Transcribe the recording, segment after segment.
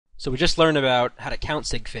So we just learned about how to count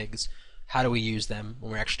sig figs. How do we use them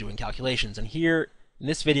when we're actually doing calculations? And here, in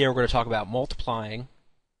this video, we're going to talk about multiplying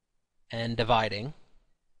and dividing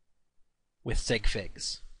with sig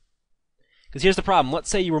figs. Because here's the problem.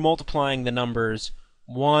 Let's say you were multiplying the numbers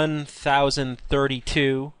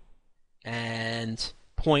 1032 and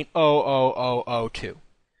 0.00002.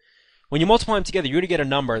 When you multiply them together, you're going to get a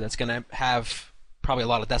number that's going to have probably a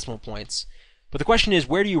lot of decimal points. But the question is,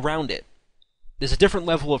 where do you round it? There's a different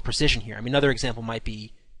level of precision here. I mean, another example might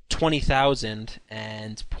be 20,000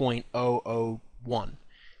 and 0.001.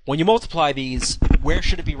 When you multiply these, where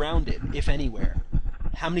should it be rounded, if anywhere?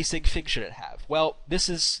 How many sig figs should it have? Well,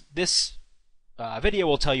 this video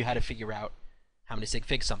will tell you how to figure out how many sig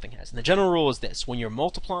figs something has. And the general rule is this: when you're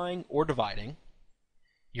multiplying or dividing,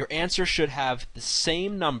 your answer should have the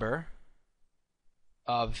same number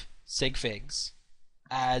of sig figs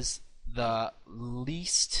as the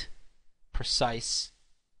least precise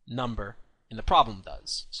number in the problem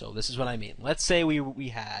does. So this is what I mean. Let's say we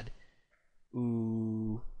had,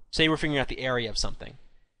 say we're figuring out the area of something,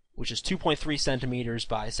 which is 2.3 centimeters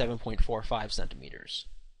by 7.45 centimeters.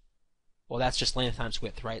 Well, that's just length times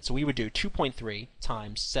width, right? So we would do 2.3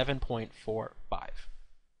 times 7.45.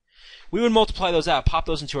 We would multiply those out, pop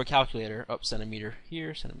those into a calculator. Oh, centimeter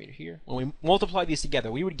here, centimeter here. When we multiply these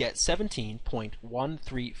together, we would get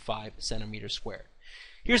 17.135 centimeters squared.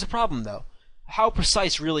 Here's the problem, though. How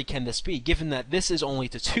precise really can this be, given that this is only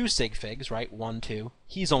to 2 sig figs, right? 1, 2.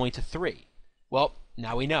 He's only to 3. Well,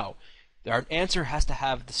 now we know. Our answer has to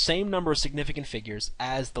have the same number of significant figures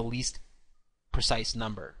as the least precise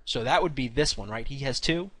number. So that would be this one, right? He has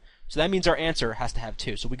 2. So that means our answer has to have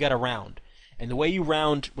 2. So we got to round. And the way you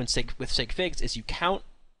round with sig figs is you count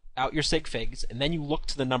out your sig figs, and then you look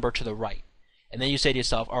to the number to the right. And then you say to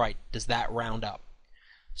yourself, all right, does that round up?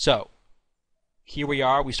 So here we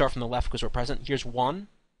are. We start from the left because we're present. Here's 1,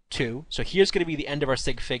 2. So here's going to be the end of our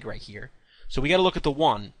sig fig right here. So we got to look at the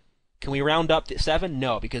 1. Can we round up to 7?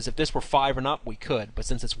 No, because if this were 5 and up, we could. But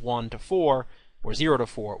since it's 1 to 4 or 0 to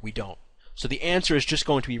 4, we don't. So the answer is just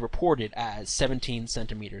going to be reported as 17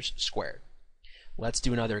 centimeters squared. Let's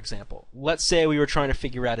do another example. Let's say we were trying to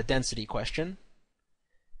figure out a density question,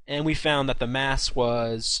 and we found that the mass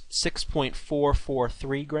was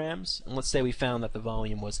 6.443 grams, and let's say we found that the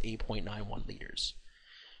volume was 8.91 liters.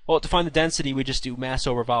 Well, to find the density, we just do mass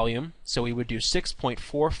over volume, so we would do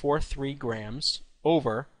 6.443 grams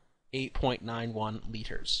over 8.91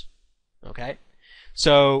 liters. Okay?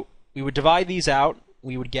 So we would divide these out.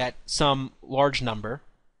 We would get some large number,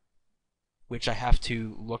 which I have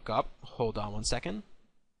to look up. Hold on one second.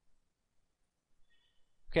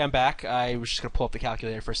 Okay, I'm back. I was just going to pull up the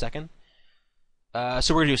calculator for a second.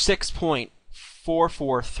 So we're going to do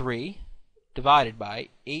 6.443 divided by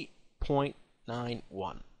 8.91.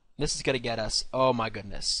 This is going to get us, oh my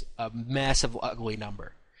goodness, a massive ugly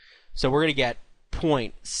number. So we're going to get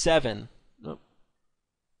 0.7.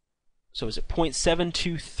 So is it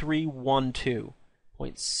 0.72312?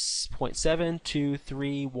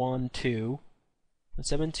 0.72312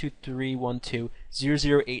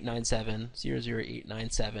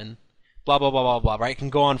 00897 blah blah blah blah blah, right? It can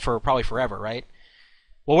go on for probably forever, right?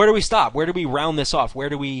 Well, where do we stop? Where do we round this off? Where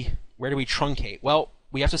do we truncate? Well,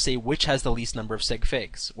 we have to say which has the least number of sig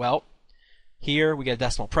figs. Well, here we get a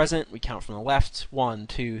decimal present. We count from the left. 1,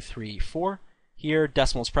 2, 3, 4. Here,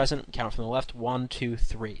 decimal's present. We count from the left. 1, 2,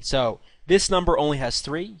 3. So this number only has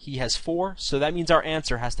 3. He has 4. So that means our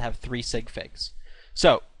answer has to have 3 sig figs.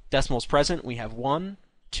 So decimal's present. We have 1,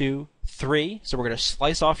 2, 3. So we're going to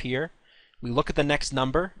slice off here. We look at the next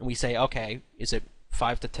number and we say, okay, is it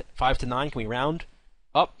 5 to 9? Can we round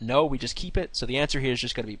up? No, we just keep it. So the answer here is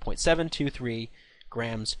just going to be 0.723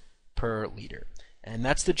 grams per liter. And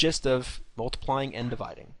that's the gist of multiplying and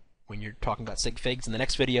dividing when you're talking about sig figs. In the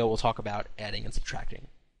next video, we'll talk about adding and subtracting.